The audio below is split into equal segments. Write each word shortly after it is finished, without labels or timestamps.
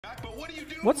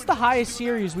What's the highest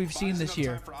series we've seen this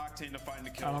year?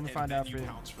 Let me find out for you.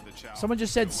 Someone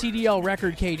just said CDL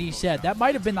record KD said. That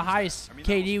might have been the highest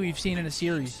KD we've seen in a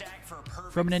series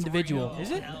from an individual.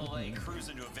 Is it?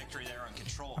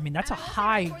 I mean, that's a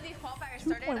high.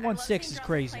 2.16 is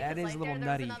crazy. That is a little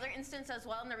nutty. Another instance as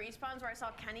well in the respawns where I saw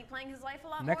Kenny playing his life a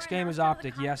lot Next more, game is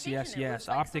Optic. Yes, yes, yes.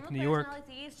 Optic, New York.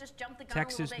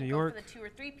 Texas, New York. For the 2 or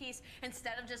 3 piece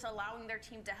instead of just allowing their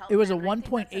team to help. It was a them. And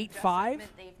I think that's 1.85.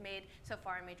 they've made so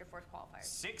far in Major Fourth qualifiers.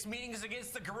 6 meetings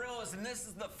against the Gorillas, and this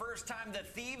is the first time the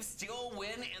Thieves still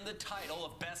win in the title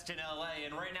of Best in LA.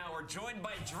 And right now we're joined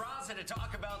by Drazah to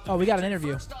talk about. Oh, we got an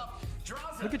interview. First off,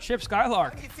 Drazah, Look at Chip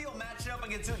Skylark. how do you feel matching up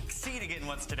against Exceed again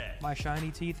once today? My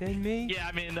shiny teeth in me. Yeah,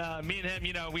 I mean, me and him,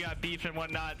 you know, we got beef and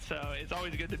whatnot, so it's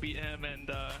always good to beat him. And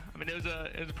I mean, it was a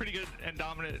pretty good and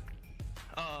dominant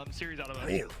series out of us.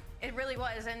 Damn. It really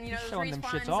was, and you know, those Showing them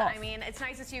shits respawns, off. I mean, it's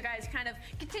nice to see you guys kind of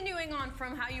continuing on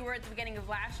from how you were at the beginning of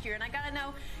last year. And I gotta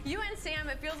know, you and Sam,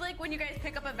 it feels like when you guys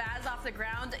pick up a Vaz off the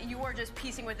ground, you are just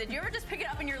piecing with it. Do you ever just pick it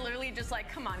up and you're literally just like,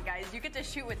 come on guys, you get to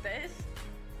shoot with this?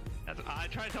 I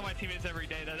try to tell my teammates every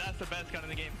day that that's the best gun in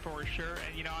the game for sure,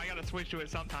 and you know, I gotta switch to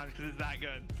it sometimes because it's that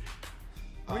good.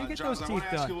 Where do you get Drazah, those I teeth want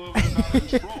to ask done? you a little bit about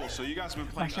control. So you guys have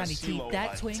been playing shiny CeeLo teeth,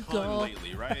 that a twinkle. ton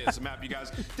lately, right? It's a map you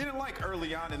guys didn't like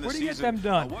early on in the Where do you get season. them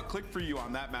done? What clicked for you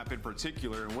on that map in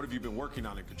particular, and what have you been working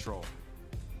on in control?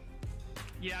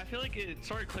 Yeah, I feel like it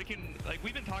started clicking, like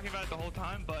we've been talking about it the whole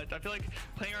time, but I feel like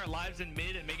playing our lives in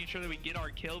mid and making sure that we get our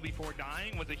kill before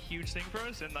dying was a huge thing for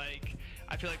us, and like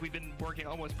I feel like we've been working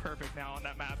almost perfect now on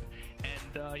that map,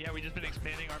 and yeah, we've just been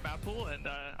expanding our map pool, and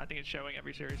I think it's showing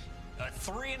every series. A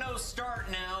 3-0 start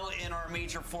now in our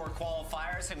Major 4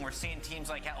 qualifiers, and we're seeing teams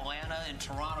like Atlanta and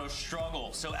Toronto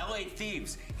struggle. So LA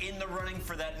Thieves in the running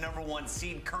for that #1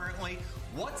 seed currently.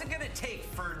 What's it going to take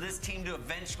for this team to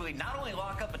eventually not only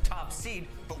lock up a top seed,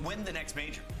 but win the next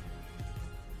major?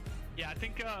 Yeah, I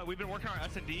think we've been working on our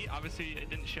S&D. Obviously, it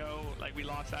didn't show like we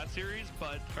lost that series,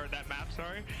 or that map,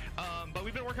 sorry. But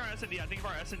we've been working on our S&D. I think if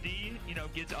our S&D, you know,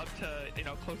 gets up to, you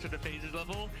know, closer to phases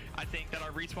level, I think that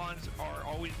our respawns are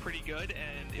always pretty good.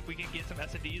 And if we can get some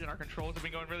S&Ds and our controls have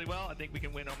been going really well, I think we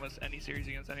can win almost any series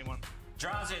against anyone.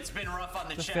 Drazah, it's been rough on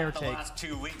the It's a chat fair the take. last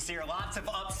 2 weeks here. Lots of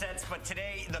upsets, but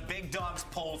today the big dogs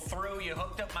pulled through. You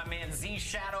hooked up my man Z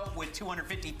Shadow with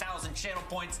 250,000 channel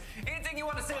points. Anything you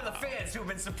want to say to the fans who have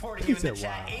been supporting you in the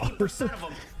chat? 80% of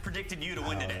them predicted you to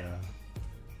win today.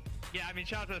 Yeah, I mean,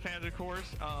 shout out to the fans, of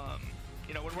course.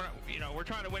 You know, we're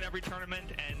trying to win every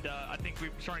tournament, and I think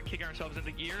we're starting kicking ourselves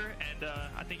into gear, and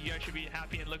I think you guys should be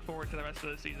happy and look forward to the rest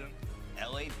of the season.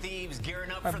 LA Thieves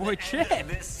gearing up My for boy the Chip. end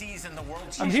of this season. The World I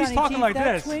mean, Championship. he's talking like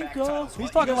that this. twinkle.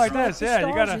 He's talking like this. Yeah,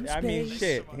 you gotta. I mean,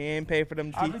 shit. He ain't paid for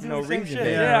them teeth for no reason. shit. man.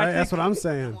 Yeah, Yeah, I right, that's think- what I'm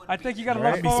saying. I think you got to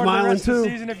Right. look Be forward to the smiling rest of the too.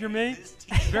 season if you're me.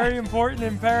 Very important,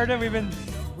 imperative. We've been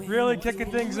really kicking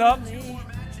things up.